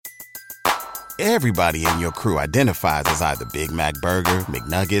Everybody in your crew identifies as either Big Mac Burger,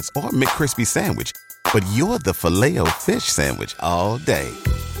 McNuggets, or McCrispy Sandwich. But you're the Filet-O-Fish Sandwich all day.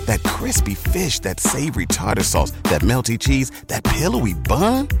 That crispy fish, that savory tartar sauce, that melty cheese, that pillowy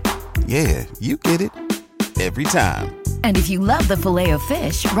bun. Yeah, you get it. Every time. And if you love the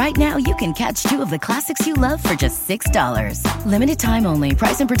Filet-O-Fish, right now you can catch two of the classics you love for just $6. Limited time only.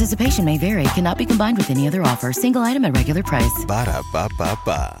 Price and participation may vary. Cannot be combined with any other offer. Single item at regular price.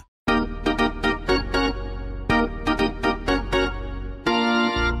 Ba-da-ba-ba-ba.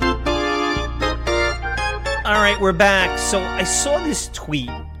 All right, we're back. So I saw this tweet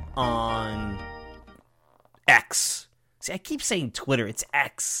on X. See, I keep saying Twitter. It's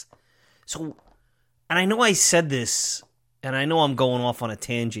X. So, and I know I said this, and I know I'm going off on a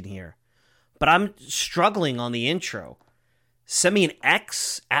tangent here, but I'm struggling on the intro. Send me an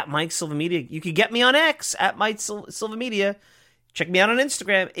X at Mike Silva Media. You can get me on X at Mike Silva Media. Check me out on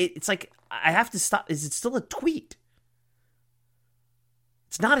Instagram. It's like I have to stop. Is it still a tweet?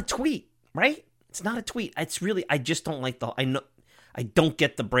 It's not a tweet, right? It's not a tweet. It's really, I just don't like I don't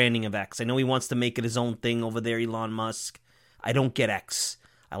get the branding of X. I know he wants to make it his own thing over there, Elon Musk. I don't get X.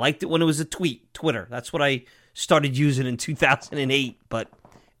 I liked it when it was a tweet, Twitter. That's what I started using in 2008. But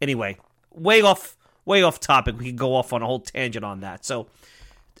anyway, way off topic. We could go off on a whole tangent on that. So,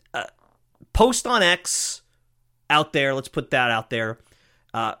 post on X out there, let's put that out there,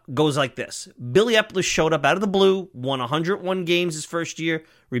 goes like this. Billy Eppler showed up out of the blue, won 101 games his first year,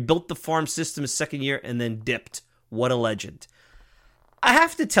 rebuilt the farm system his second year, and then dipped. What a legend. I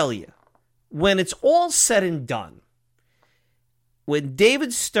have to tell you, when it's all said and done, if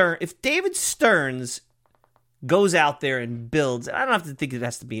David Stearns goes out there and builds, I don't have to think it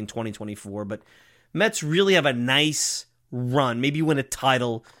has to be in 2024, but Mets really have a nice run, maybe win a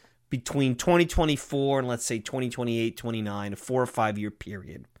title between 2024 and let's say 2028, 29, a 4 or 5 year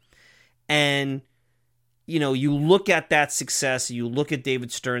period. And, you know, you look at that success, you look at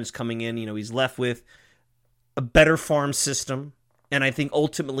David Stearns coming in, you know, he's left with a better farm system. And I think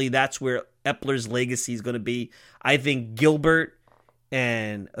ultimately that's where Eppler's legacy is going to be. I think Gilbert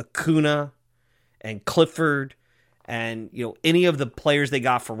and Acuna and Clifford and, you know, any of the players they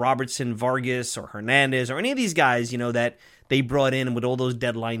got for Robertson, Vargas, or Hernandez, or any of these guys, you know, that they brought in with all those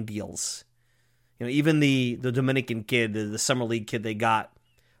deadline deals. You know, even the Dominican kid, the Summer League kid they got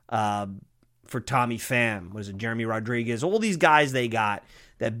for Tommy Pham, was it Jeremy Rodriguez? All these guys they got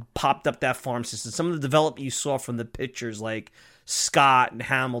that popped up that farm system. Some of the development you saw from the pitchers like Scott and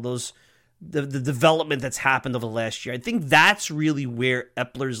Hamill, the development that's happened over the last year. I think that's really where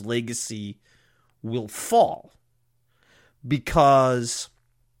Eppler's legacy will fall. Because,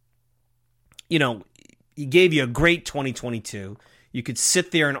 you know, he gave you a great 2022. You could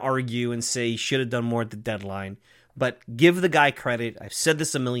sit there and argue and say he should have done more at the deadline. But give the guy credit. I've said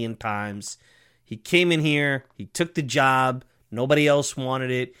this a million times. He came in here. He took the job. Nobody else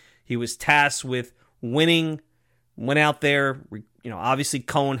wanted it. He was tasked with winning. Went out there. You know, obviously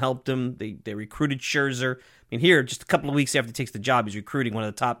Cohen helped him. They recruited Scherzer. I mean, here, just a couple of weeks after he takes the job, he's recruiting one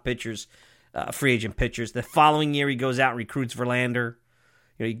of the top pitchers, free agent pitchers. The following year, he goes out and recruits Verlander.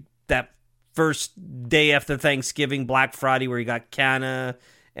 You know, that first day after Thanksgiving, Black Friday, where he got Canna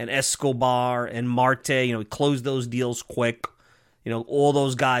and Escobar and Marte, you know, he closed those deals quick. You know, all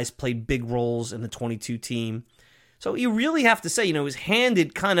those guys played big roles in the 22 team. So you really have to say, you know, he was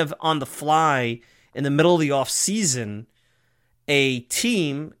handed kind of on the fly in the middle of the offseason a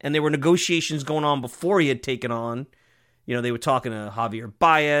team, and there were negotiations going on before he had taken on. You know, they were talking to Javier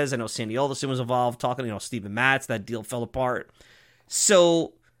Baez. I know Sandy Alderson was involved, talking, you know, Steven Matz. That deal fell apart.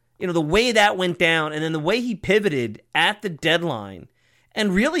 So, you know, the way that went down, and then the way he pivoted at the deadline,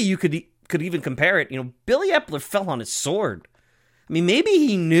 and really you could even compare it, you know, Billy Eppler fell on his sword. I mean, maybe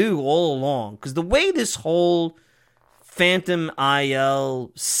he knew all along, because the way this whole Phantom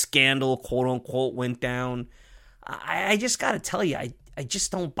IL scandal, quote-unquote, went down, I just got to tell you, I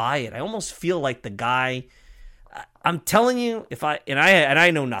just don't buy it. I almost feel like the guy, I'm telling you,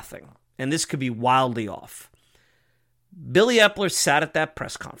 I know nothing, and this could be wildly off. Billy Eppler sat at that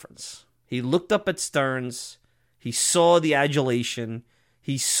press conference. He looked up at Stearns. He saw the adulation.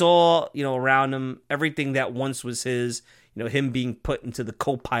 He saw, you know, around him everything that once was his, you know, him being put into the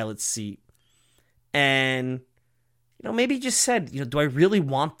co-pilot seat. And, you know, maybe he just said, you know, do I really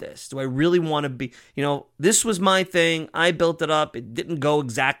want this? Do I really want to be, you know, this was my thing. I built it up. It didn't go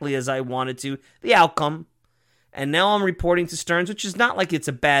exactly as I wanted to. The outcome. And now I'm reporting to Stearns, which is not like it's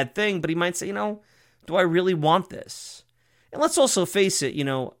a bad thing, but he might say, you know, do I really want this? And let's also face it, you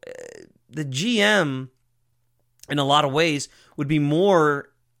know, the GM, in a lot of ways, would be more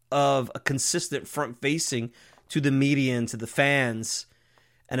of a consistent front-facing to the media and to the fans.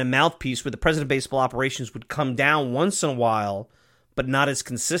 and a mouthpiece where the president of baseball operations would come down once in a while, but not as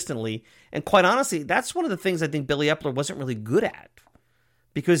consistently. And quite honestly, that's one of the things I think Billy Eppler wasn't really good at,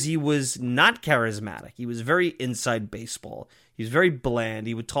 because he was not charismatic. He was very inside baseball. He was very bland.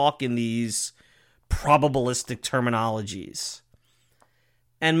 He would talk in these probabilistic terminologies.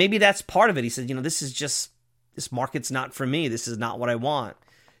 And maybe that's part of it. He said, this market's not for me. This is not what I want.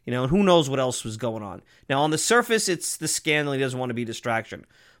 And who knows what else was going on. Now, on the surface, it's the scandal. He doesn't want to be a distraction.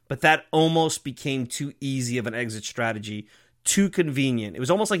 But that almost became too easy of an exit strategy, too convenient. It was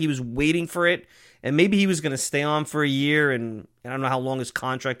almost like he was waiting for it, and maybe he was going to stay on for a year, and I don't know how long his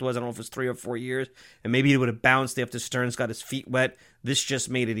contract was. I don't know if it was 3 or 4 years, and maybe he would have bounced after Stearns got his feet wet. This just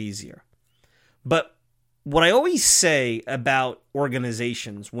made it easier. But what I always say about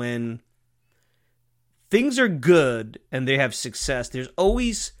organizations, when things are good and they have success, there's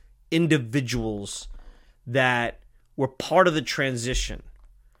always individuals that were part of the transition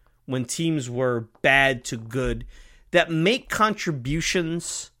when teams were bad to good, that make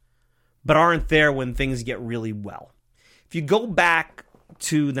contributions but aren't there when things get really well. If you go back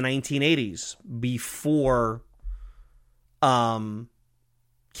to the 1980s, before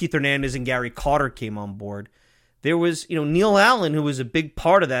Keith Hernandez and Gary Carter came on board, there was, Neil Allen, who was a big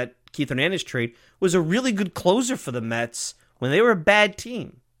part of that Keith Hernandez trade, was a really good closer for the Mets when they were a bad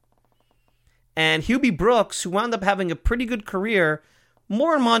team. And Hubie Brooks, who wound up having a pretty good career,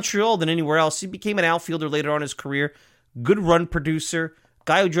 more in Montreal than anywhere else. He became an outfielder later on in his career, good run producer,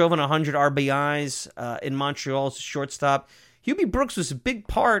 guy who drove in 100 RBIs in Montreal as a shortstop. Hubie Brooks was a big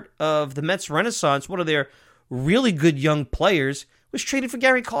part of the Mets' renaissance. One of their really good young players was traded for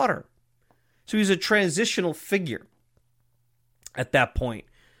Gary Carter. So he was a transitional figure at that point.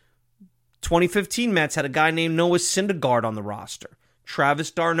 2015 Mets had a guy named Noah Syndergaard on the roster,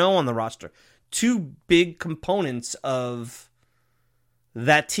 Travis d'Arnaud on the roster. Two big components of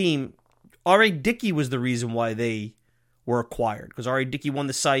that team. R.A. Dickey was the reason why they were acquired, because R.A. Dickey won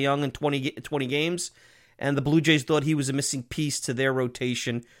the Cy Young in 20 games, and the Blue Jays thought he was a missing piece to their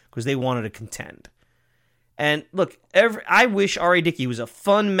rotation because they wanted to contend. And look, I wish R.A. Dickey was a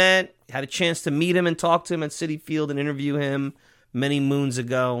fun Met, had a chance to meet him and talk to him at Citi Field and interview him many moons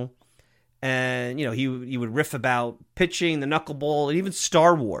ago. And, he would riff about pitching, the knuckleball, and even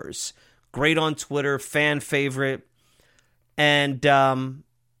Star Wars. Great on Twitter, fan favorite. And,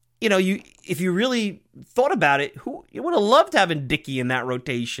 if you really thought about it, you would have loved having Dickey in that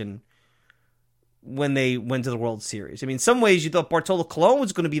rotation when they went to the World Series. I mean, in some ways you thought Bartolo Colon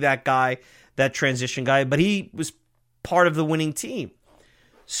was going to be that guy, that transition guy, but he was part of the winning team.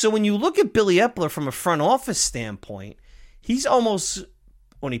 So when you look at Billy Eppler from a front office standpoint, he's almost,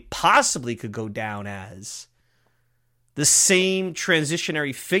 when he possibly could go down as, the same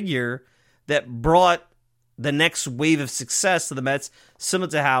transitionary figure that brought the next wave of success to the Mets, similar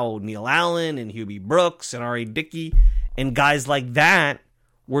to how Neil Allen and Hubie Brooks and R.A. Dickey and guys like that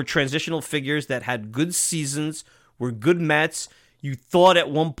were transitional figures that had good seasons, were good Mets. You thought at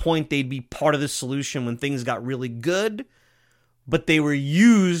one point they'd be part of the solution when things got really good, but they were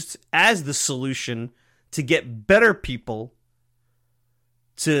used as the solution to get better people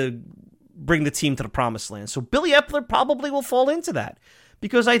to bring the team to the promised land. So Billy Eppler probably will fall into that,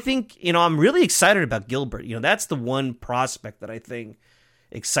 because I think, I'm really excited about Gilbert. That's the one prospect that I think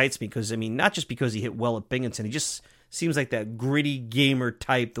excites me, because, not just because he hit well at Binghamton, he just seems like that gritty gamer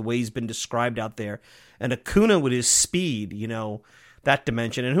type, the way he's been described out there. And Acuna with his speed, that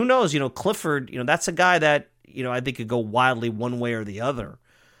dimension. And who knows, Clifford, that's a guy that, I think could go wildly one way or the other.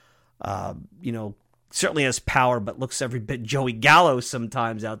 Certainly has power, but looks every bit Joey Gallo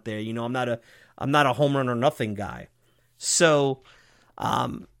sometimes out there. I'm not a home run or nothing guy. So,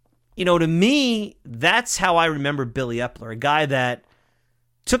 to me, that's how I remember Billy Eppler, a guy that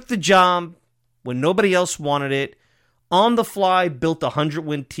took the job when nobody else wanted it, on the fly, built a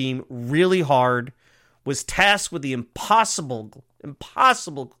 100-win team really hard, was tasked with the impossible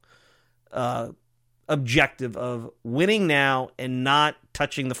objective of winning now and not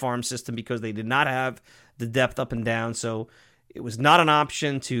touching the farm system, because they did not have the depth up and down. So it was not an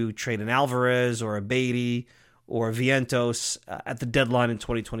option to trade an Alvarez or a Beatty or a Vientos at the deadline in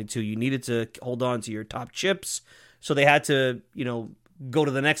 2022. You needed to hold on to your top chips. So they had to, go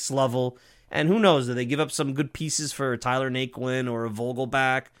to the next level. And who knows, did they give up some good pieces for Tyler Naquin or a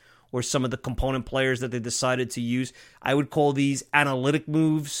Vogelback or some of the component players that they decided to use? I would call these analytic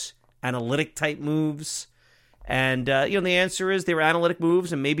type moves. And, the answer is they were analytic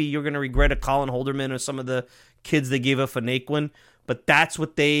moves, and maybe you're going to regret a Colin Holderman or some of the kids they gave up for Naquin. But that's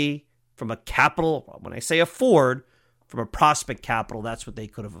what they, from a capital, when I say afford, from a prospect capital, that's what they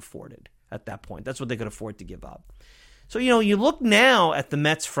could have afforded at that point. That's what they could afford to give up. So, you look now at the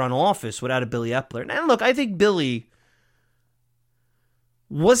Mets front office without a Billy Eppler. And look, I think Billy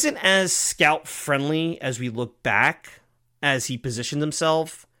wasn't as scout-friendly as we look back as he positioned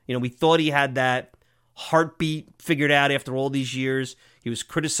himself. We thought he had that heartbeat figured out after all these years. He was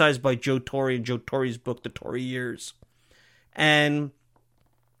criticized by Joe Torre in Joe Torre's book, The Torre Years. And,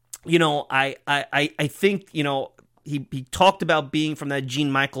 I think, he talked about being from that Gene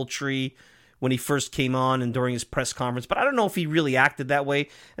Michael tree when he first came on and during his press conference, but I don't know if he really acted that way,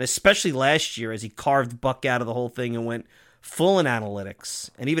 and especially last year as he carved Buck out of the whole thing and went full in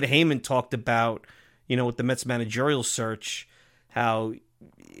analytics. And even Heyman talked about, with the Mets managerial search, how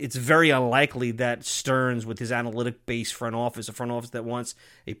it's very unlikely that Stearns, with his analytic-based front office, a front office that wants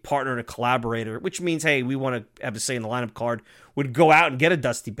a partner and a collaborator, which means, hey, we want to have a say in the lineup card, would go out and get a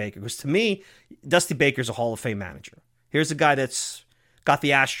Dusty Baker. Because to me, Dusty Baker's a Hall of Fame manager. Here's a guy that's got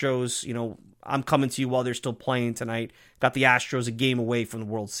the Astros, I'm coming to you while they're still playing tonight, got the Astros a game away from the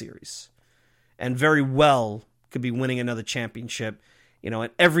World Series. And very well could be winning another championship,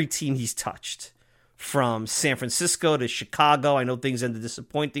 at every team he's touched. From San Francisco to Chicago, I know things ended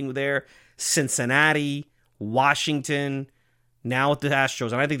disappointing there. Cincinnati, Washington, now with the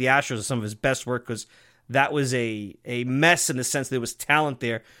Astros. And I think the Astros are some of his best work because that was a mess in the sense that there was talent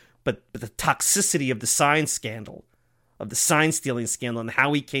there. But the toxicity of the sign scandal, of the sign stealing scandal, and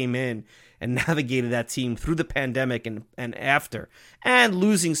how he came in and navigated that team through the pandemic and after, and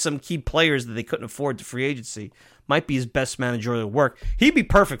losing some key players that they couldn't afford to free agency, might be his best managerial work. He'd be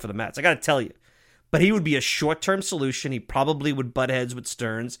perfect for the Mets, I got to tell you. But he would be a short-term solution. He probably would butt heads with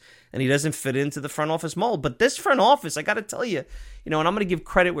Stearns, and he doesn't fit into the front office mold. But this front office, I got to tell you, and I'm going to give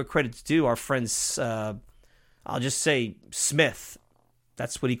credit where credit's due. Our friend, I'll just say Smith,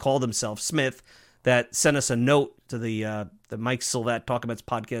 that's what he called himself, Smith, that sent us a note to the Mike Silvat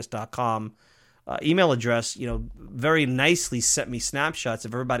talkaboutspodcast.com email address, very nicely sent me snapshots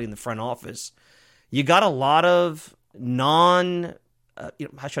of everybody in the front office. You got a lot of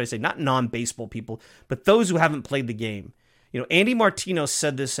how should I say, not non-baseball people, but those who haven't played the game. Andy Martino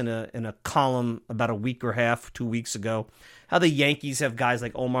said this in a column about a week or half, 2 weeks ago, how the Yankees have guys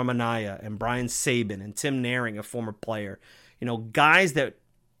like Omar Minaya and Brian Sabin and Tim Naring, a former player. Guys that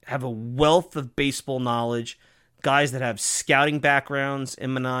have a wealth of baseball knowledge, guys that have scouting backgrounds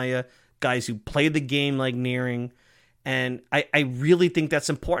in Minaya, guys who played the game like Naring. And I really think that's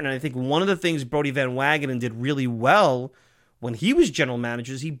important. And I think one of the things Brodie Van Wagenen did really well when he was general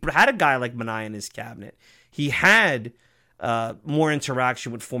manager, he had a guy like Minaya in his cabinet. He had more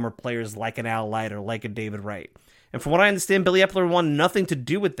interaction with former players like an Al Leiter, like a David Wright. And from what I understand, Billy Eppler wanted nothing to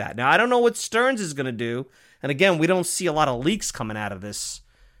do with that. Now, I don't know what Stearns is going to do. And again, we don't see a lot of leaks coming out of this,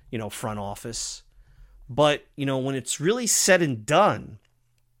 front office. But, when it's really said and done,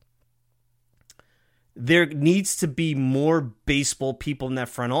 there needs to be more baseball people in that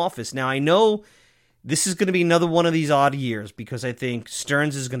front office. Now, I know this is going to be another one of these odd years because I think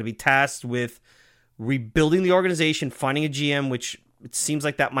Stearns is going to be tasked with rebuilding the organization, finding a GM, which it seems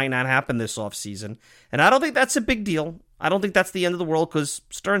like that might not happen this offseason. And I don't think that's a big deal. I don't think that's the end of the world because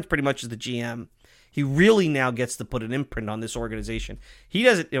Stearns pretty much is the GM. He really now gets to put an imprint on this organization. He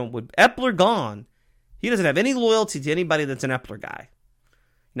doesn't, with Eppler gone, he doesn't have any loyalty to anybody that's an Eppler guy.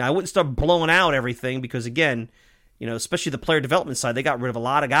 Now, I wouldn't start blowing out everything because, again, especially the player development side, they got rid of a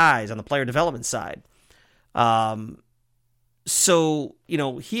lot of guys on the player development side. So,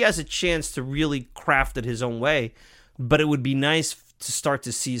 he has a chance to really craft it his own way, but it would be nice to start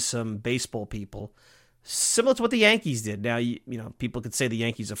to see some baseball people similar to what the Yankees did. Now, people could say the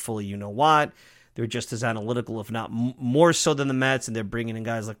Yankees are fully you-know-what. They're just as analytical, if not more so than the Mets, and they're bringing in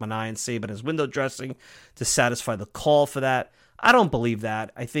guys like Minaya and Sabin as window dressing to satisfy the call for that. I don't believe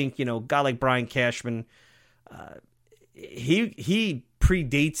that. I think, a guy like Brian Cashman, he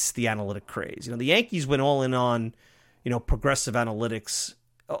predates the analytic craze. The Yankees went all in on, progressive analytics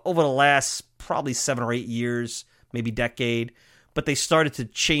over the last probably 7 or 8 years, maybe decade. But they started to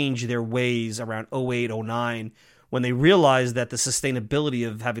change their ways around 08, 09 when they realized that the sustainability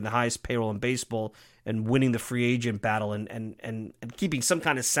of having the highest payroll in baseball and winning the free agent battle and keeping some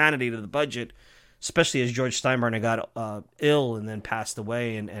kind of sanity to the budget, especially as George Steinbrenner got ill and then passed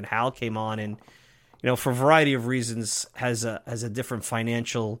away and Hal came on and, for a variety of reasons has a different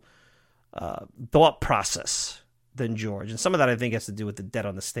financial thought process than George. And some of that I think has to do with the debt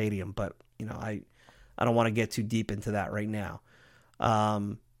on the stadium, but, I don't want to get too deep into that right now.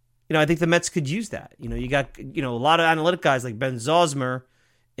 I think the Mets could use that. You got, a lot of analytic guys like Ben Zosmer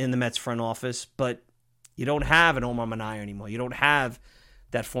in the Mets front office, but you don't have an Omar Minaya anymore. You don't have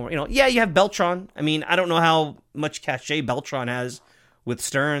that former, you have Beltran. I mean, I don't know how much cachet Beltran has with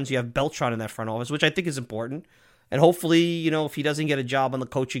Stearns. You have Beltran in that front office, which I think is important. And hopefully, if he doesn't get a job on the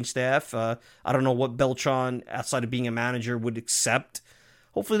coaching staff, I don't know what Beltran, outside of being a manager, would accept.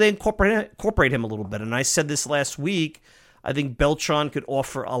 Hopefully they incorporate him a little bit. And I said this last week, I think Beltran could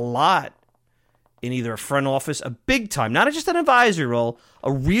offer a lot in either a front office, a big time, not just an advisory role,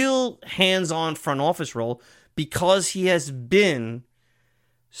 a real hands-on front office role, because he has been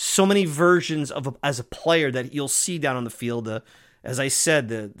so many versions of as a player that you'll see down on the field. As I said,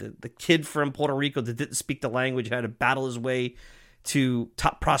 the kid from Puerto Rico that didn't speak the language had to battle his way to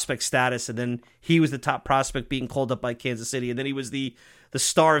top prospect status, and then he was the top prospect being called up by Kansas City, and then he was the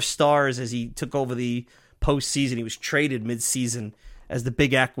star of stars as he took over the postseason. He was traded midseason as the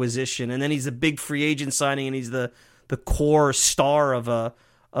big acquisition, and then he's a big free agent signing, and he's the core star of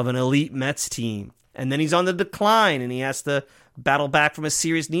an elite Mets team. And then he's on the decline, and he has to battle back from a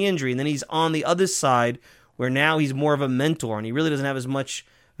serious knee injury, and then he's on the other side where now he's more of a mentor, and he really doesn't have as much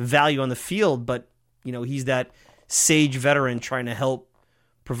value on the field, but he's that sage veteran trying to help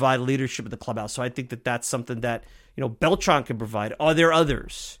provide leadership at the clubhouse. So I think that's something that Beltran can provide. Are there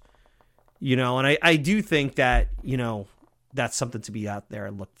others? And I do think that that's something to be out there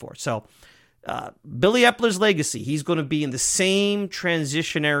and look for. So Billy Eppler's legacy, he's going to be in the same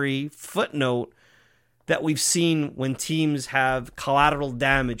transitionary footnote that we've seen when teams have collateral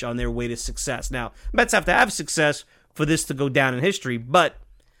damage on their way to success. Now, Mets have to have success for this to go down in history, but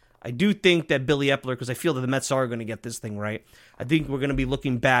I do think that Billy Eppler, because I feel that the Mets are going to get this thing right, I think we're going to be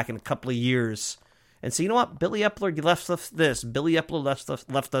looking back in a couple of years and say, you know what, Billy Eppler left us this, Billy Eppler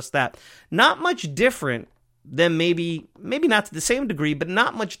left us that. Not much different than maybe not to the same degree, but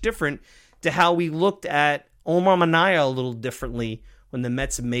not much different to how we looked at Omar Minaya a little differently when the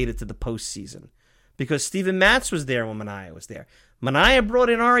Mets made it to the postseason. Because Steven Matz was there when Minaya was there. Minaya brought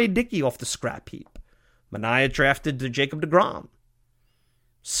in R.A. Dickey off the scrap heap. Minaya drafted Jacob deGrom.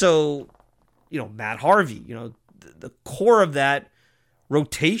 So, Matt Harvey, the core of that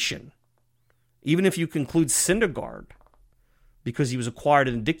rotation, even if you conclude Syndergaard, because he was acquired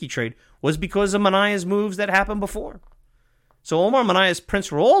in the Dickey trade, was because of Manaya's moves that happened before. So Omar Manaya's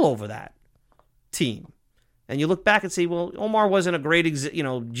prints were all over that team. And you look back and say, well, Omar wasn't a great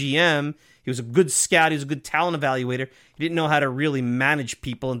GM. He was a good scout. He was a good talent evaluator. He didn't know how to really manage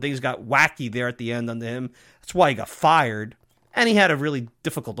people, and things got wacky there at the end under him. That's why he got fired. And he had a really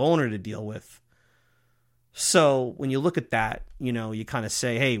difficult owner to deal with. So when you look at that, you kind of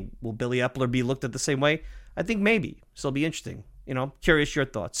say, hey, will Billy Eppler be looked at the same way? I think maybe. So it'll be interesting. Curious your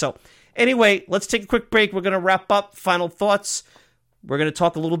thoughts. So anyway, let's take a quick break. We're going to wrap up. Final thoughts. We're going to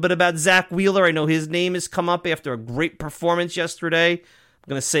talk a little bit about Zach Wheeler. I know his name has come up after a great performance yesterday. I'm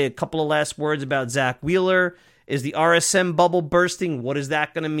going to say a couple of last words about Zach Wheeler. Is the RSM bubble bursting? What is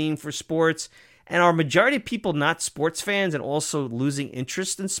that going to mean for sports? And are majority of people not sports fans and also losing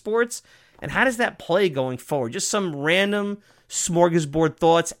interest in sports? And how does that play going forward? Just some random smorgasbord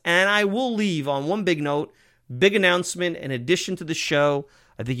thoughts. And I will leave on one big note, big announcement in addition to the show.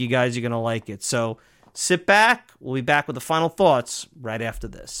 I think you guys are going to like it. So sit back. We'll be back with the final thoughts right after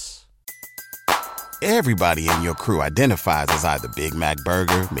this. Everybody in your crew identifies as either Big Mac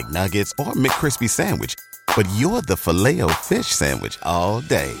Burger, McNuggets, or McCrispy Sandwich. But you're the Filet-O-Fish Sandwich all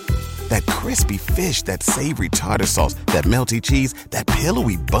day. That crispy fish, that savory tartar sauce, that melty cheese, that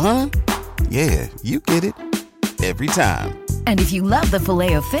pillowy bun. Yeah, you get it. Every time. And if you love the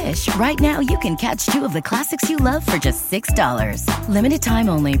Filet-O-Fish, right now you can catch two of the classics you love for just $6. Limited time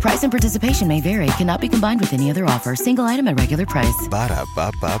only. Price and participation may vary. Cannot be combined with any other offer. Single item at regular price.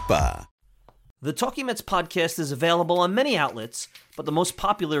 Ba-da-ba-ba-ba. The Talking Mets podcast is available on many outlets, but the most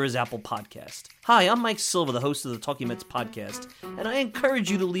popular is Apple Podcast. Hi, I'm Mike Silva, the host of the Talking Mets podcast, and I encourage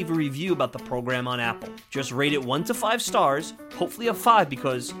you to leave a review about the program on Apple. Just rate it 1 to 5 stars, hopefully a 5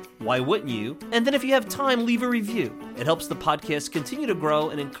 because why wouldn't you? And then if you have time, leave a review. It helps the podcast continue to grow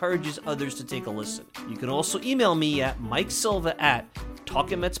and encourages others to take a listen. You can also email me at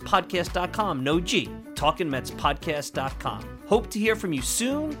MikeSilva@TalkingMetsPodcast.com. No G, TalkingMetsPodcast.com. Hope to hear from you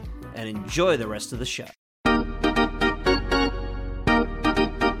soon, and enjoy the rest of the show.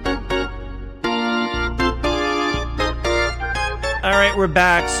 All right, we're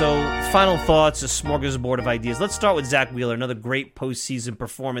back. So, final thoughts, a smorgasbord of ideas. Let's start with Zach Wheeler. Another great postseason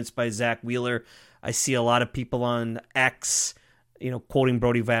performance by Zach Wheeler. I see a lot of people on X, quoting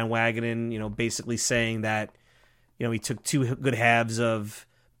Brody Van Wagenen, basically saying that, he took 2 good halves of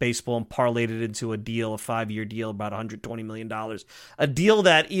baseball and parlayed it into a 5-year deal, about $120 million. A deal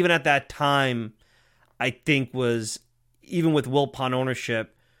that, even at that time, I think was, even with Wilpon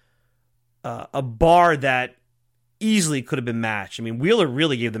ownership, a bar that easily could have been matched. I mean, Wheeler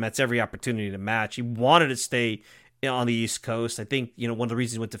really gave the Mets every opportunity to match. He wanted to stay on the East Coast. I think, one of the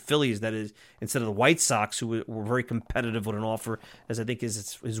reasons he went to Philly is that instead of the White Sox, who were very competitive with an offer, as I think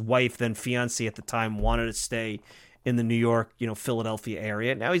his wife, then fiance at the time, wanted to stay in the New York, Philadelphia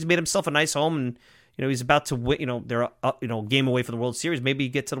area. Now he's made himself a nice home, and he's about to win. They're a game away from the World Series. Maybe he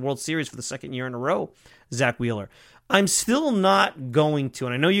get to the World Series for the second year in a row. Zach Wheeler. I'm still not going to,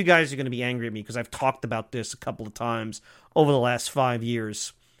 and I know you guys are going to be angry at me because I've talked about this a couple of times over the last 5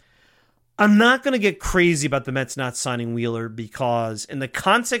 years. I'm not going to get crazy about the Mets not signing Wheeler because in the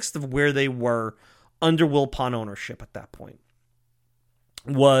context of where they were under Wilpon ownership at that point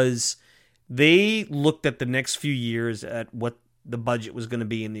was they looked at the next few years at what the budget was going to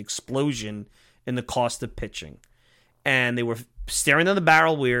be and the explosion in the cost of pitching. And they were staring down the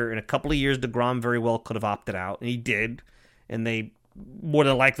barrel where in a couple of years DeGrom very well could have opted out, and he did. And they more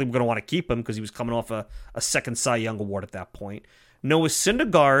than likely were going to want to keep him because he was coming off a second Cy Young award at that point. Noah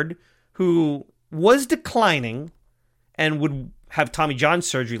Syndergaard, who was declining and would have Tommy John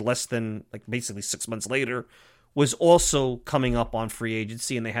surgery less than basically 6 months later, was also coming up on free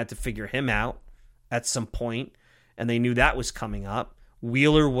agency, and they had to figure him out at some point, and they knew that was coming up.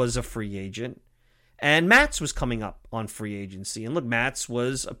 Wheeler was a free agent, and Matz was coming up on free agency. And look, Matz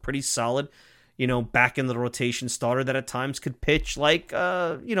was a pretty solid, back in the rotation starter that at times could pitch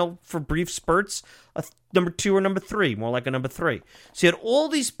for brief spurts, a number 2 or number 3, more like a number 3. So you had all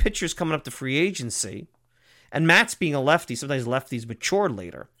these pitchers coming up to free agency, and Matz being a lefty, sometimes lefties matured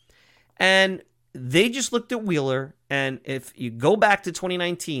later. And they just looked at Wheeler, and if you go back to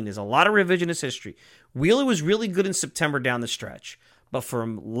 2019, there's a lot of revisionist history. Wheeler was really good in September down the stretch. But for a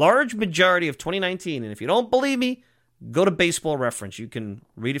large majority of 2019, and if you don't believe me, go to Baseball Reference. You can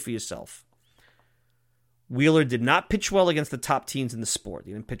read it for yourself. Wheeler did not pitch well against the top teams in the sport.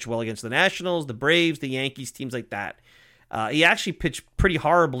 He didn't pitch well against the Nationals, the Braves, the Yankees, teams like that. He actually pitched pretty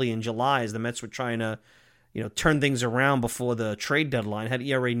horribly in July as the Mets were trying to, turn things around before the trade deadline. Had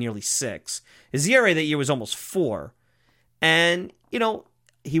ERA nearly 6. His ERA that year was almost 4. And,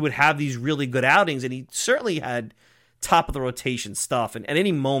 he would have these really good outings, and he certainly had top of the rotation stuff, and at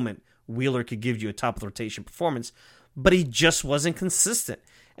any moment Wheeler could give you a top of the rotation performance, but he just wasn't consistent.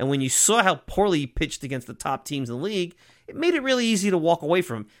 And when you saw how poorly he pitched against the top teams in the league, it made it really easy to walk away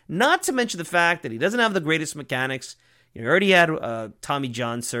from him. Not to mention the fact that he doesn't have the greatest mechanics. He already had Tommy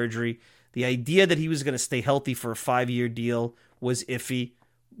John surgery. The idea that he was going to stay healthy for a 5-year deal was iffy.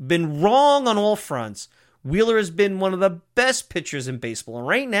 Been wrong on all fronts. Wheeler has been one of the best pitchers in baseball, and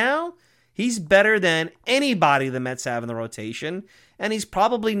right now he's better than anybody the Mets have in the rotation, and he's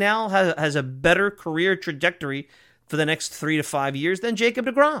probably now has a better career trajectory for the next 3 to 5 years than Jacob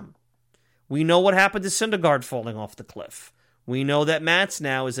deGrom. We know what happened to Syndergaard falling off the cliff. We know that Matz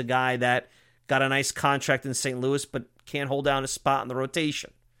now is a guy that got a nice contract in St. Louis but can't hold down a spot in the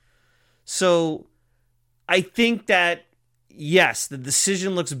rotation. So I think that, yes, the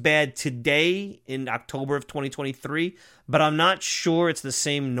decision looks bad today in October of 2023, but I'm not sure it's the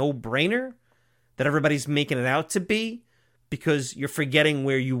same no-brainer that everybody's making it out to be, because you're forgetting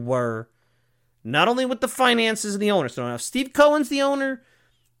where you were, not only with the finances and the owner. So now if Steve Cohen's the owner,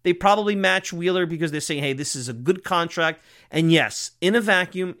 they probably match Wheeler because they're saying, hey, this is a good contract. And yes, in a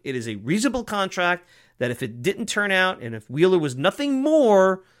vacuum, it is a reasonable contract that if it didn't turn out, and if Wheeler was nothing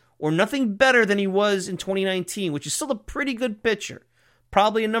more or nothing better than he was in 2019, which is still a pretty good pitcher,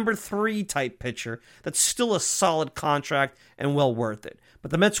 probably a number 3 type pitcher, that's still a solid contract and well worth it.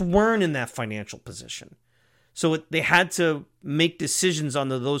 But the Mets weren't in that financial position. So they had to make decisions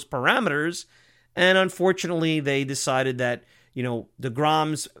under those parameters, and unfortunately they decided that,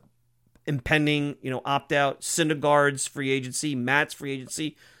 DeGrom's impending, opt-out, Syndergaard's free agency, Matt's free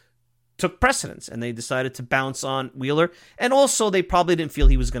agency, took precedence, and they decided to bounce on Wheeler. And also, they probably didn't feel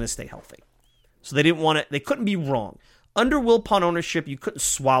he was going to stay healthy. So they didn't want to, they couldn't be wrong. Under Wilpon ownership, you couldn't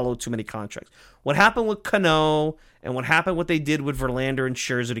swallow too many contracts. What happened with Cano and what happened, what they did with Verlander and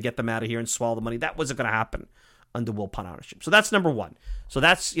Scherzer to get them out of here and swallow the money, that wasn't going to happen under Wilpon ownership. So that's number 1. So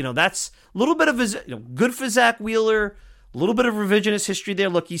that's, that's a little bit of his, good for Zach Wheeler, a little bit of revisionist history there.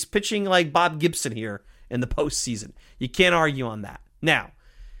 Look, he's pitching like Bob Gibson here in the postseason. You can't argue on that. Now,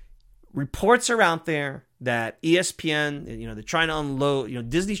 reports are out there that ESPN, they're trying to unload,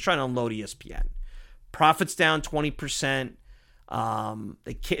 Disney's trying to unload ESPN. Profits down 20%.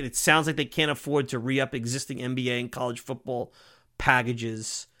 It sounds like they can't afford to re-up existing NBA and college football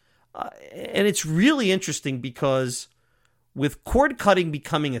packages. And it's really interesting because with cord cutting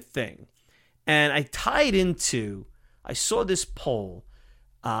becoming a thing, and I saw this poll,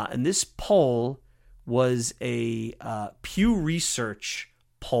 and this poll was a Pew Research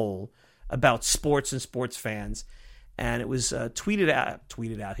poll about sports and sports fans, and it was tweeted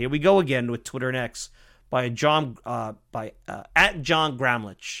out. Here we go again with Twitter and X by at John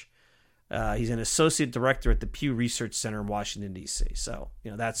Gramlich. He's an associate director at the Pew Research Center in Washington, D.C. So,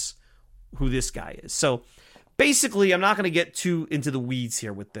 that's who this guy is. So, basically, I'm not going to get too into the weeds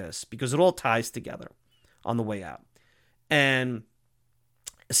here with this because it all ties together on the way out. And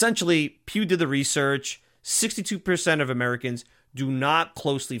essentially, Pew did the research. 62% of Americans do not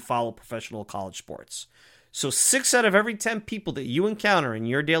closely follow professional college sports. So 6 out of every 10 people that you encounter in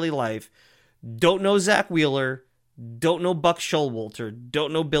your daily life don't know Zach Wheeler, don't know Buck Showalter,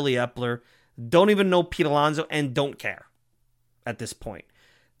 don't know Billy Eppler, don't even know Pete Alonso, and don't care at this point.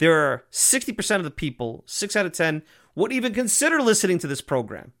 There are 60% of the people, 6 out of 10, wouldn't even consider listening to this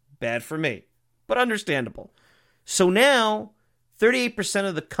program. Bad for me, but understandable. So now, 38%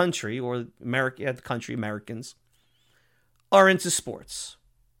 of the country, or Americans, are into sports.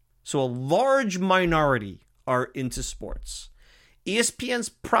 So a large minority are into sports. ESPN's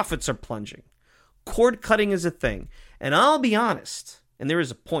profits are plunging. Cord cutting is a thing. And I'll be honest, and there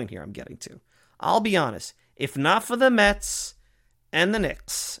is a point here I'm getting to. I'll be honest, if not for the Mets and the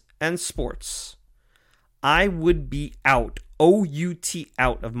Knicks and sports, I would be out, O-U-T,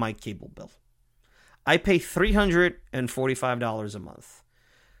 out of my cable bill. I pay $345 a month.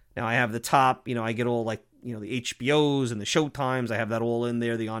 Now I have the top, I get all the HBOs and the Showtimes. I have that all in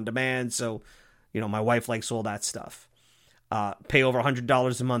there, the on-demand. So, my wife likes all that stuff. Pay over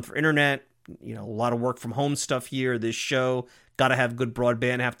 $100 a month for internet. A lot of work from home stuff here. This show, got to have good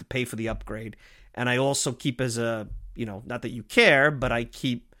broadband. Have to pay for the upgrade. And I also keep as a, not that you care, but I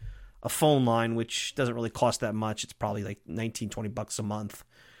keep a phone line, which doesn't really cost that much. It's probably like $19-20 a month.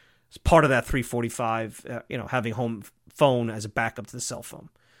 It's part of that $345, having home phone as a backup to the cell phone.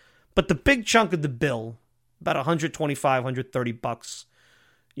 But the big chunk of the bill, about $125, $130,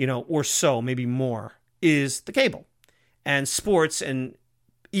 or so, maybe more, is the cable. And sports and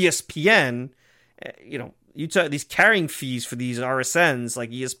ESPN, you talk, these carrying fees for these RSNs like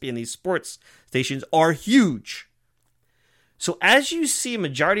ESPN, these sports stations are huge. So as you see, a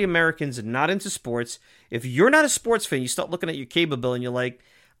majority of Americans are not into sports. If you're not a sports fan, you start looking at your cable bill and you're like,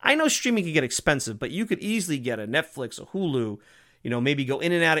 I know streaming can get expensive, but you could easily get a Netflix, a Hulu, maybe go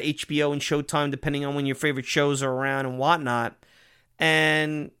in and out of HBO and Showtime depending on when your favorite shows are around and whatnot.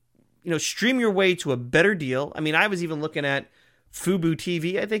 And, stream your way to a better deal. I mean, I was even looking at Fubo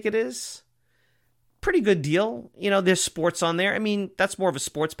TV, I think it is. Pretty good deal. There's sports on there. I mean, that's more of a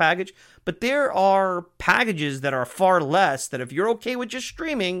sports package. But there are packages that are far less that if you're okay with just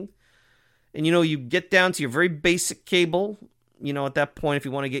streaming and, you get down to your very basic cable, at that point, if you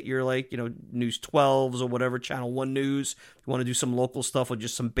want to get your, News 12s or whatever, Channel 1 News, if you want to do some local stuff with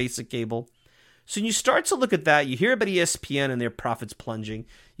just some basic cable. So you start to look at that, you hear about ESPN and their profits plunging.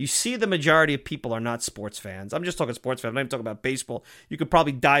 You see the majority of people are not sports fans. I'm just talking sports fans. I'm not even talking about baseball. You could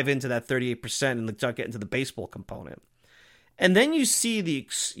probably dive into that 38% and start getting into the baseball component. And then you see the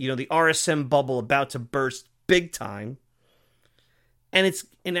RSM bubble about to burst big time. And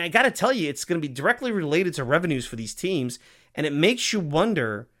I got to tell you, it's going to be directly related to revenues for these teams. And it makes you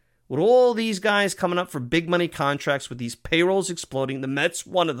wonder, with all these guys coming up for big money contracts, with these payrolls exploding, the Mets,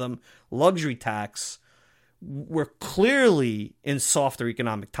 one of them, luxury tax, we're clearly in softer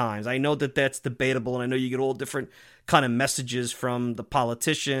economic times. I know that that's debatable, and I know you get all different kind of messages from the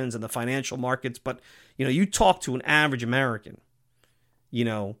politicians and the financial markets, but, you talk to an average American,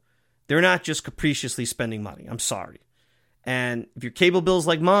 they're not just capriciously spending money. I'm sorry. And if your cable bill's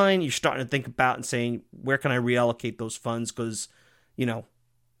like mine, you're starting to think about and saying, where can I reallocate those funds? Because,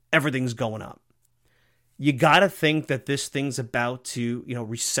 everything's going up. You got to think that this thing's about to,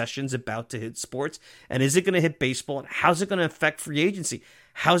 recession's about to hit sports. And is it going to hit baseball? And how's it going to affect free agency?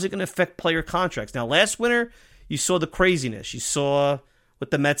 How's it going to affect player contracts? Now, last winter, you saw the craziness. You saw what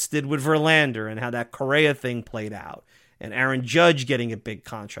the Mets did with Verlander and how that Correa thing played out. And Aaron Judge getting a big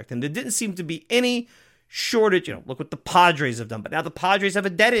contract. And there didn't seem to be any shortage. Look what the Padres have done. But now the Padres have a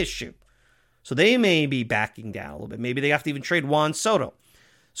debt issue. So they may be backing down a little bit. Maybe they have to even trade Juan Soto.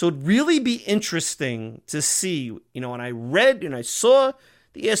 So it'd really be interesting to see, and I read and I saw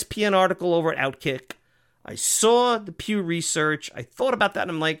the ESPN article over at Outkick. I saw the Pew research. I thought about that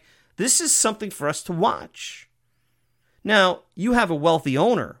and I'm like, this is something for us to watch. Now, you have a wealthy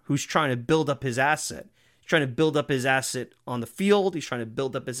owner who's trying to build up his asset. He's trying to build up his asset on the field. He's trying to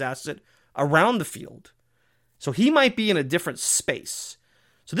build up his asset around the field. So he might be in a different space.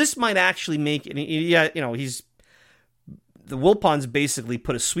 So this might actually make it, the Wilpons basically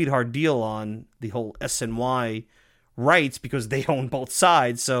put a sweetheart deal on the whole SNY rights because they own both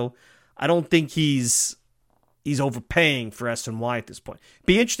sides. So I don't think he's overpaying for SNY at this point.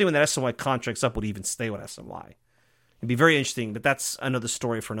 Be interesting when that SNY contract's up, would he even stay with SNY? It'd be very interesting, but that's another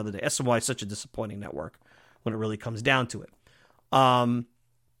story for another day. SNY is such a disappointing network when it really comes down to it.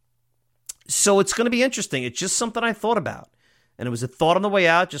 So it's going to be interesting. It's just something I thought about. And it was a thought on the way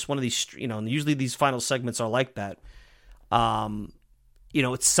out, just one of these, and usually these final segments are like that.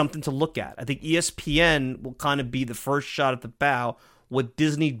 It's something to look at. I think ESPN will kind of be the first shot at the bow, what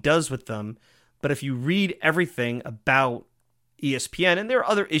Disney does with them. But if you read everything about ESPN, and there are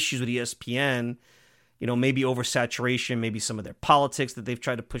other issues with ESPN, maybe oversaturation, maybe some of their politics that they've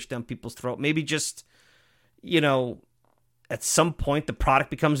tried to push down people's throat, maybe just, at some point the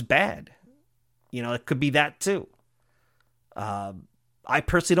product becomes bad. It could be that too. I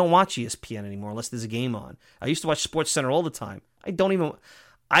personally don't watch ESPN anymore unless there's a game on. I used to watch SportsCenter all the time. I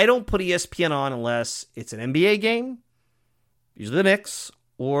don't put ESPN on unless it's an NBA game, usually the Knicks,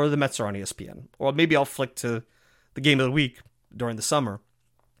 or the Mets are on ESPN. Or maybe I'll flick to the game of the week during the summer.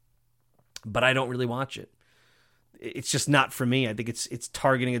 But I don't really watch it. It's just not for me. I think it's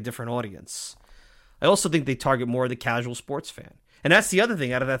targeting a different audience. I also think they target more of the casual sports fan. And that's the other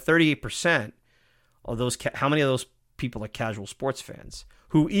thing. Out of that 38% of those, how many of those people are casual sports fans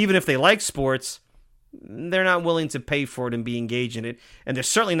who, even if they like sports, they're not willing to pay for it and be engaged in it. And they're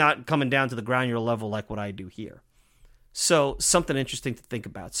certainly not coming down to the granular level like what I do here. So something interesting to think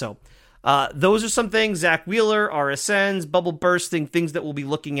about. So those are some things. Zach Wheeler, RSNs, bubble bursting, things that we'll be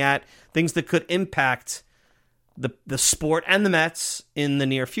looking at, things that could impact the sport and the Mets in the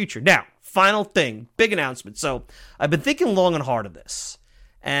near future. Now, final thing, big announcement. So I've been thinking long and hard of this,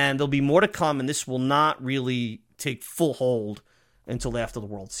 and there'll be more to come, and this will not really take full hold until after the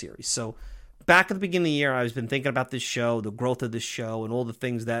World Series. So back at the beginning of the year, I've been thinking about this show, the growth of this show, and all the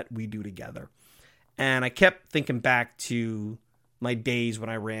things that we do together. And I kept thinking back to my days when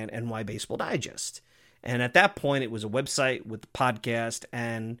I ran NY Baseball Digest. And at that point, it was a website with the podcast,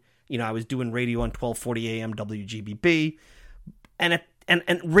 and I was doing radio on 1240 AM WGBB. And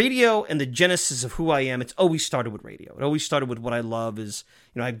radio and the genesis of who I am, it's always started with radio. It always started with what I love is,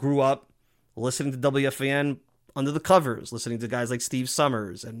 I grew up listening to WFAN under the covers, listening to guys like Steve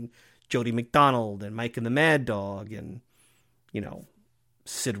Summers and Jody McDonald and Mike and the Mad Dog and,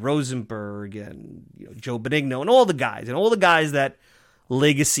 Sid Rosenberg and Joe Benigno and all the guys that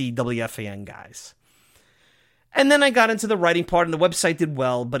legacy WFAN guys. And then I got into the writing part, and the website did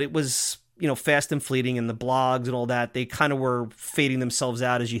well, but it was, fast and fleeting, and the blogs and all that, they kind of were fading themselves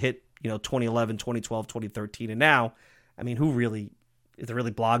out as you hit, 2011, 2012, 2013. And now, is there really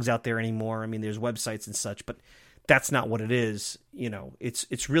blogs out there anymore? There's websites and such, but that's not what it is.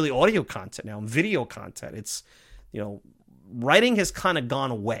 It's really audio content now and video content. It's, writing has kind of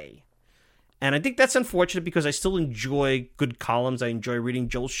gone away. And I think that's unfortunate because I still enjoy good columns. I enjoy reading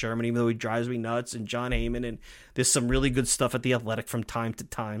Joel Sherman, even though he drives me nuts, and John Heyman. And there's some really good stuff at The Athletic from time to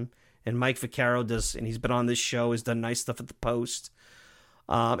time. And Mike Vaccaro does, and he's been on this show, has done nice stuff at the Post.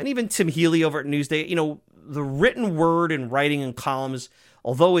 And even Tim Healy over at Newsday. The written word and writing and columns,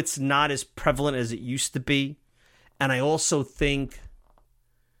 although it's not as prevalent as it used to be. And I also think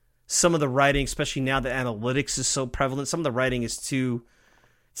some of the writing, especially now that analytics is so prevalent, some of the writing is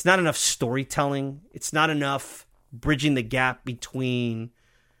it's not enough storytelling. It's not enough bridging the gap between,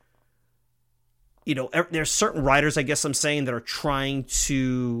 there's certain writers, I guess I'm saying, that are trying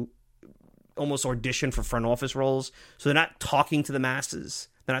to almost audition for front office roles. So they're not talking to the masses.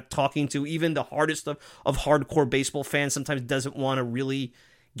 They're not talking to even the hardest of hardcore baseball fans. Sometimes doesn't want to really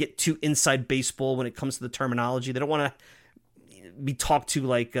get too inside baseball when it comes to the terminology. They don't want to be talked to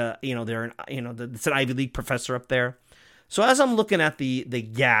like, it's an Ivy League professor up there. So as I'm looking at the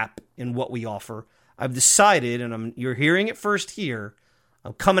gap in what we offer, I've decided, and you're hearing it first here,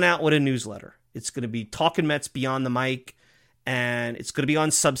 I'm coming out with a newsletter. It's going to be Talking Mets Beyond the Mic, and it's going to be on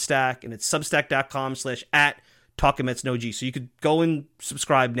Substack, and it's substack.com/@TalkingMetsNoG. So you could go and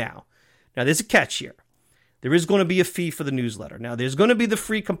subscribe now. Now, there's a catch here. There is going to be a fee for the newsletter. Now, there's going to be the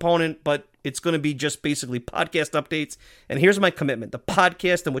free component, but it's going to be just basically podcast updates. And here's my commitment. The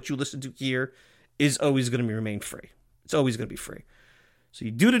podcast and what you listen to here is always going to remain free. It's always going to be free. So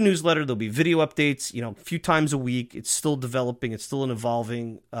you do the newsletter. There'll be video updates, a few times a week. It's still developing. It's still an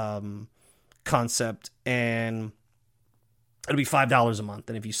evolving concept. And it'll be $5 a month.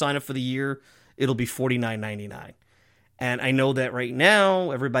 And if you sign up for the year, it'll be $49.99. And I know that right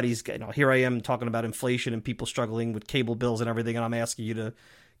now, everybody's, here I am talking about inflation and people struggling with cable bills and everything. And I'm asking you to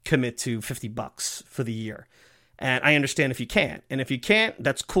commit to $50 for the year. And I understand if you can't. And if you can't,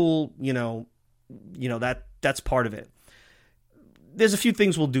 that's cool. That's part of it. There's a few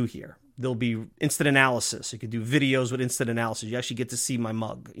things we'll do here. There'll be instant analysis. You could do videos with instant analysis. You actually get to see my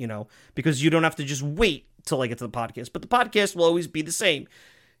mug, because you don't have to just wait till I get to the podcast. But the podcast will always be the same.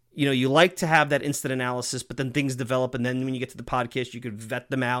 you like to have that instant analysis, but then things develop, and then when you get to the podcast, you could vet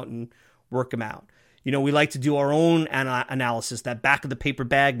them out and work them out. We like to do our own analysis, that back of the paper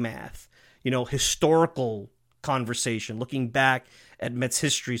bag math, historical conversation, looking back at Mets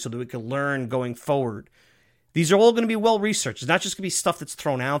history so that we can learn going forward. These are all going to be well-researched. It's not just going to be stuff that's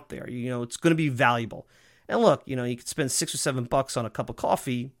thrown out there. It's going to be valuable. And look, you could spend $6 or $7 on a cup of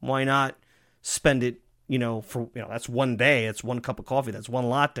coffee. Why not spend it, for, that's one day. That's one cup of coffee. That's one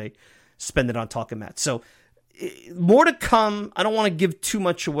latte. Spend it on Talking Mets. So more to come. I don't want to give too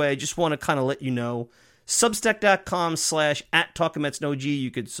much away. I just want to kind of let you know. Substack.com/@TalkingMetsNoG.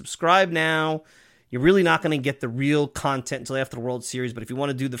 You could subscribe now. You're really not going to get the real content until after the World Series. But if you want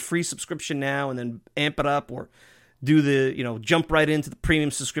to do the free subscription now and then amp it up, or do the, jump right into the premium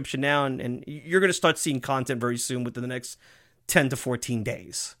subscription now, and you're going to start seeing content very soon within the next 10 to 14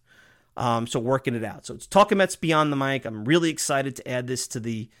 days. So working it out. So it's Talking Mets Beyond the Mic. I'm really excited to add this to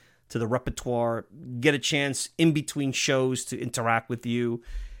the repertoire, get a chance in between shows to interact with you.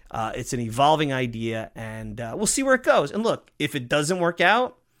 It's an evolving idea, and we'll see where it goes. And look, if it doesn't work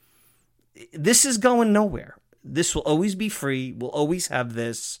out, this is going nowhere. This will always be free. We'll always have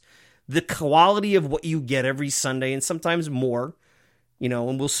this. The quality of what you get every Sunday, and sometimes more,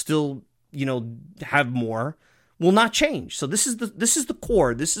 and we'll still, have more, will not change. So this is the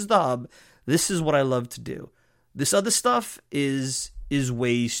core. This is the hub. This is what I love to do. This other stuff is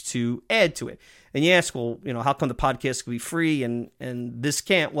ways to add to it. And you ask, well, how come the podcast can be free and this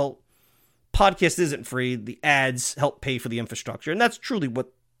can't? Well, podcast isn't free. The ads help pay for the infrastructure. And that's truly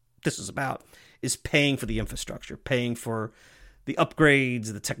what this is about, is paying for the infrastructure, paying for the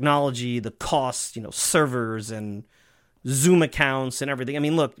upgrades, the technology, the costs, servers and Zoom accounts and everything. I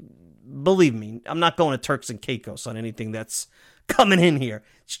mean, look, believe me, I'm not going to Turks and Caicos on anything that's coming in here.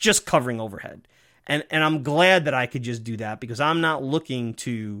 It's just covering overhead. And I'm glad that I could just do that, because I'm not looking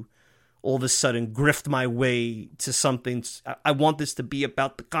to all of a sudden grift my way to something. I want this to be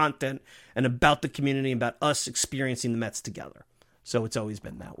about the content and about the community, about us experiencing the Mets together. So it's always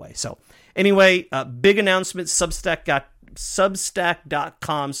been that way. So anyway, big announcement,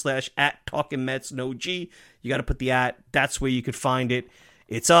 substack.com/@TalkingMetsNoG. You got to put the @ that's where you could find it.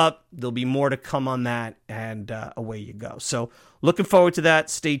 It's up. There'll be more to come on that, and away you go. So looking forward to that.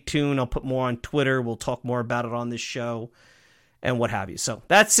 Stay tuned. I'll put more on Twitter. We'll talk more about it on this show and what have you. So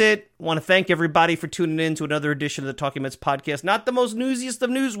that's it. I want to thank everybody for tuning in to another edition of the Talking Mets podcast. Not the most newsiest of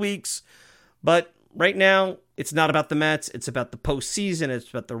news weeks, but right now it's not about the Mets. It's about the postseason. It's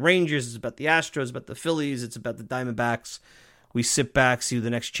about the Rangers. It's about the Astros. It's about the Phillies. It's about the Diamondbacks. We sit back, see who the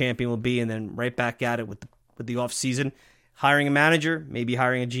next champion will be, and then right back at it with the offseason. Hiring a manager, maybe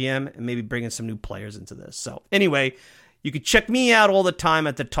hiring a GM, and maybe bringing some new players into this. So anyway, you can check me out all the time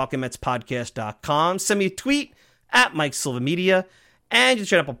at the TalkingMetsPodcast.com. Send me a tweet at Mike Silva Media, and you can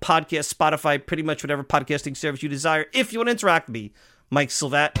check out Apple Podcasts, Spotify, pretty much whatever podcasting service you desire. If you want to interact with me, Mike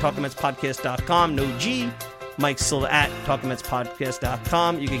Silva at TalkingMetsPodcast.com. No G. Mike Silva at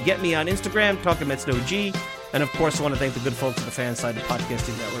TalkingMetsPodcast.com. You can get me on Instagram, TalkingMetsNoG. And of course, I want to thank the good folks at the Fan Side of the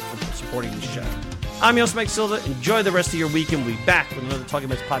Podcasting Network for supporting the show. I'm your host, Mike Silva. Enjoy the rest of your week, and we'll be back with another Talking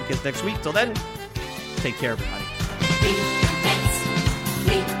Mets podcast next week. Till then, take care, everybody.